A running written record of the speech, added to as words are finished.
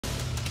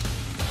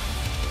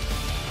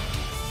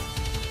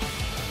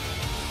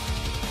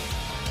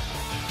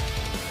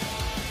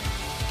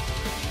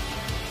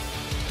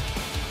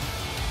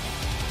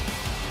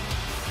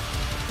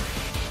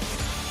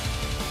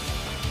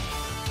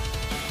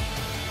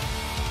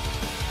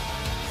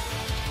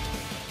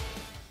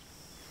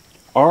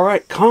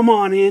Alright, come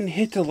on in,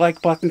 hit the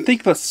like button,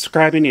 think about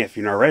subscribing if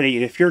you're not already,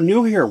 and if you're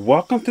new here,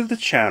 welcome to the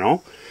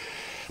channel.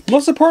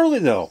 Most importantly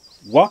though,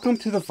 welcome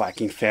to the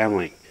Viking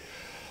family.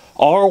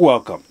 All are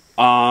welcome.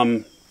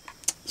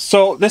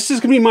 So this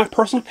is going to be my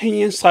personal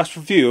opinion /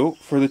 review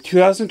for the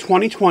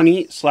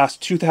 2020 /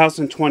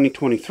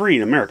 2023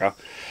 in America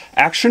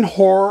action,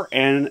 horror,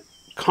 and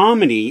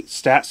comedy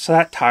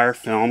satire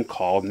film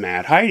called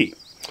Mad Heidi.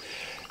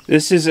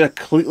 This is a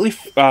completely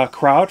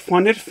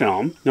crowd-funded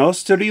film, no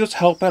studio's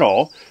help at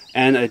all,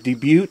 and a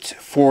debut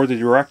for the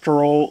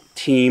directorial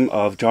team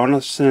of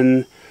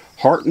Jonathan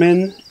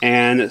Hartman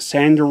and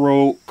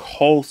Sandro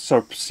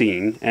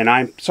Kolsopsin, and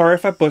I'm sorry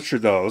if I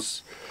butchered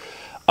those.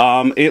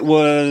 It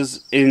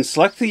was in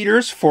select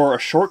theaters for a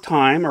short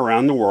time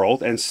around the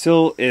world, and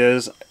still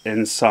is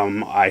in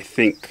some, I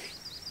think.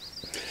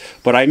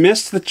 But I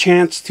missed the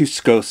chance to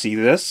go see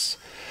this.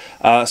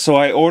 So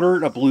I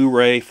ordered a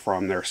Blu-ray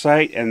from their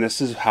site, and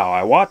this is how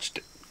I watched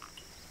it.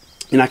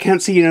 And I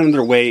can't see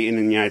another way in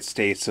the United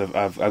States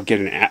of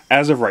getting it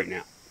as of right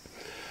now.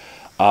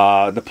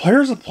 The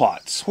players of the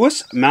plot.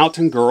 Swiss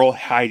mountain girl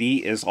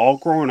Heidi is all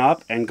grown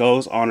up and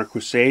goes on a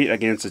crusade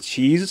against a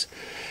cheese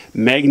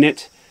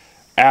magnate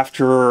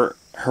after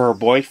her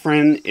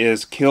boyfriend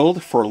is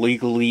killed for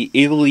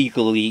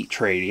illegally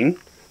trading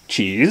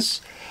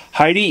cheese.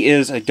 Heidi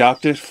is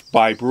abducted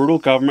by brutal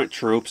government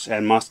troops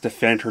and must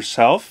defend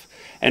herself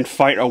and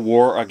fight a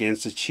war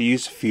against the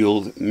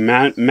cheese-fueled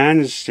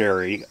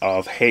monastery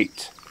of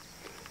hate.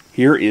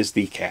 Here is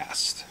the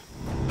cast.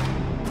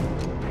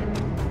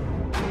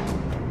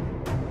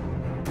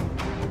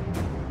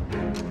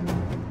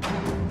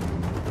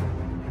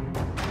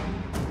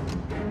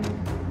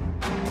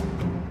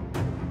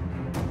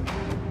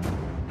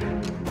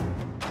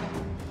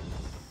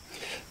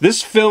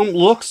 This film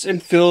looks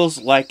and feels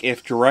like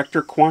if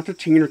director Quentin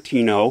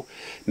Tarantino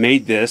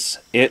made this.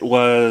 It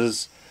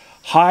was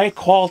high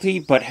quality,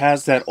 but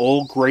has that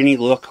old grainy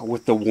look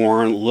with the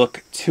worn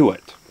look to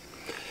it.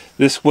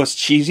 This was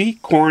cheesy,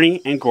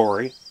 corny, and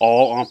gory,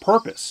 all on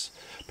purpose.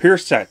 Pure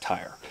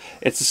satire.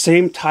 It's the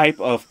same type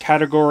of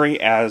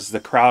category as the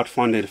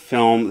crowd-funded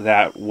film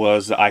that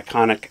was the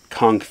iconic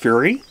Kung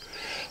Fury,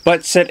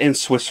 but set in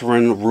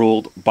Switzerland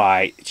ruled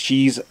by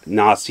cheese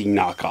Nazi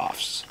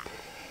knockoffs.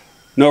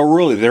 No,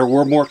 really, there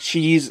were more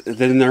cheese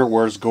than there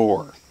was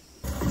gore.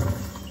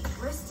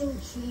 Resting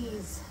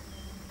cheese,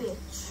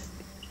 bitch.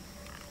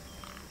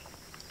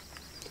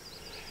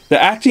 The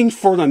acting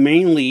for the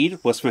main lead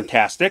was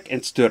fantastic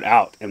and stood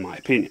out, in my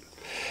opinion.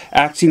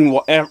 Acting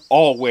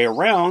all the way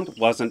around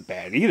wasn't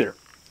bad either.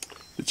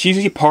 The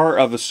cheesy part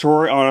of the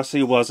story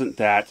honestly wasn't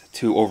that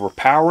too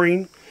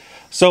overpowering,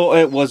 so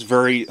it was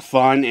very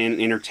fun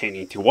and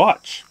entertaining to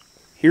watch.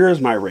 Here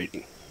is my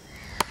rating.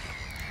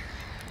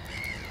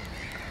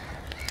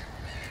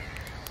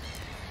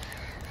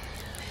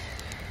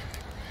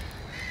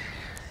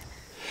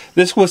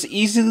 This was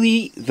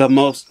easily the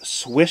most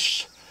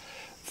Swiss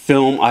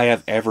film I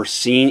have ever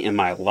seen in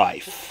my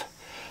life.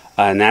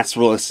 And that's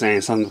really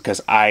saying something because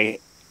I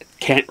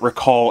can't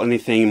recall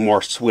anything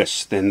more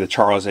Swiss than the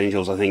Charles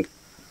Angels, I think,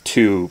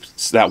 2,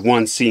 that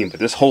one scene. But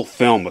this whole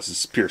film was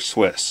just pure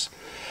Swiss.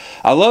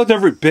 I loved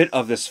every bit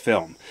of this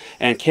film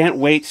and can't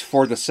wait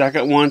for the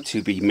second one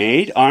to be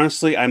made.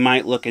 Honestly, I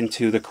might look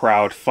into the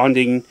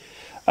crowdfunding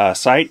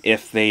site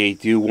if they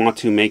do want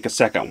to make a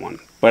second one.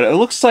 But it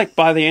looks like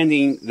by the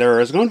ending, there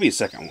is going to be a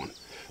second one.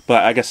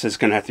 But I guess it's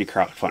going to have to be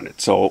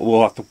crowdfunded. So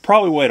we'll have to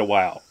probably wait a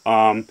while.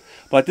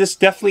 But this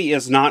definitely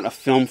is not a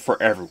film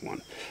for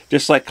everyone.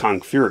 Just like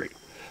Kung Fury.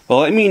 But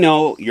let me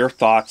know your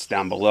thoughts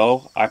down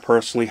below. I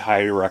personally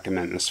highly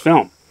recommend this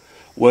film.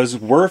 Was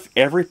worth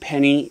every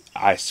penny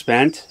I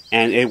spent.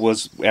 And it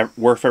was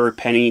worth every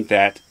penny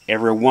that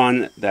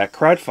everyone that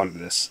crowdfunded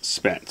this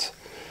spent.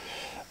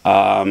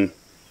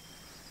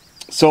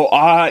 So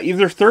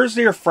either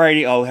Thursday or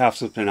Friday I'll have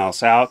something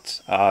else out.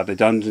 The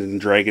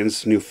Dungeons &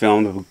 Dragons new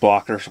film, the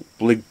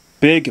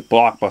big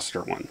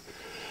blockbuster one.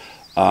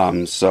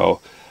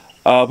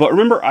 But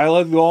remember, I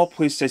love you all.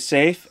 Please stay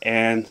safe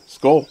and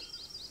Skål.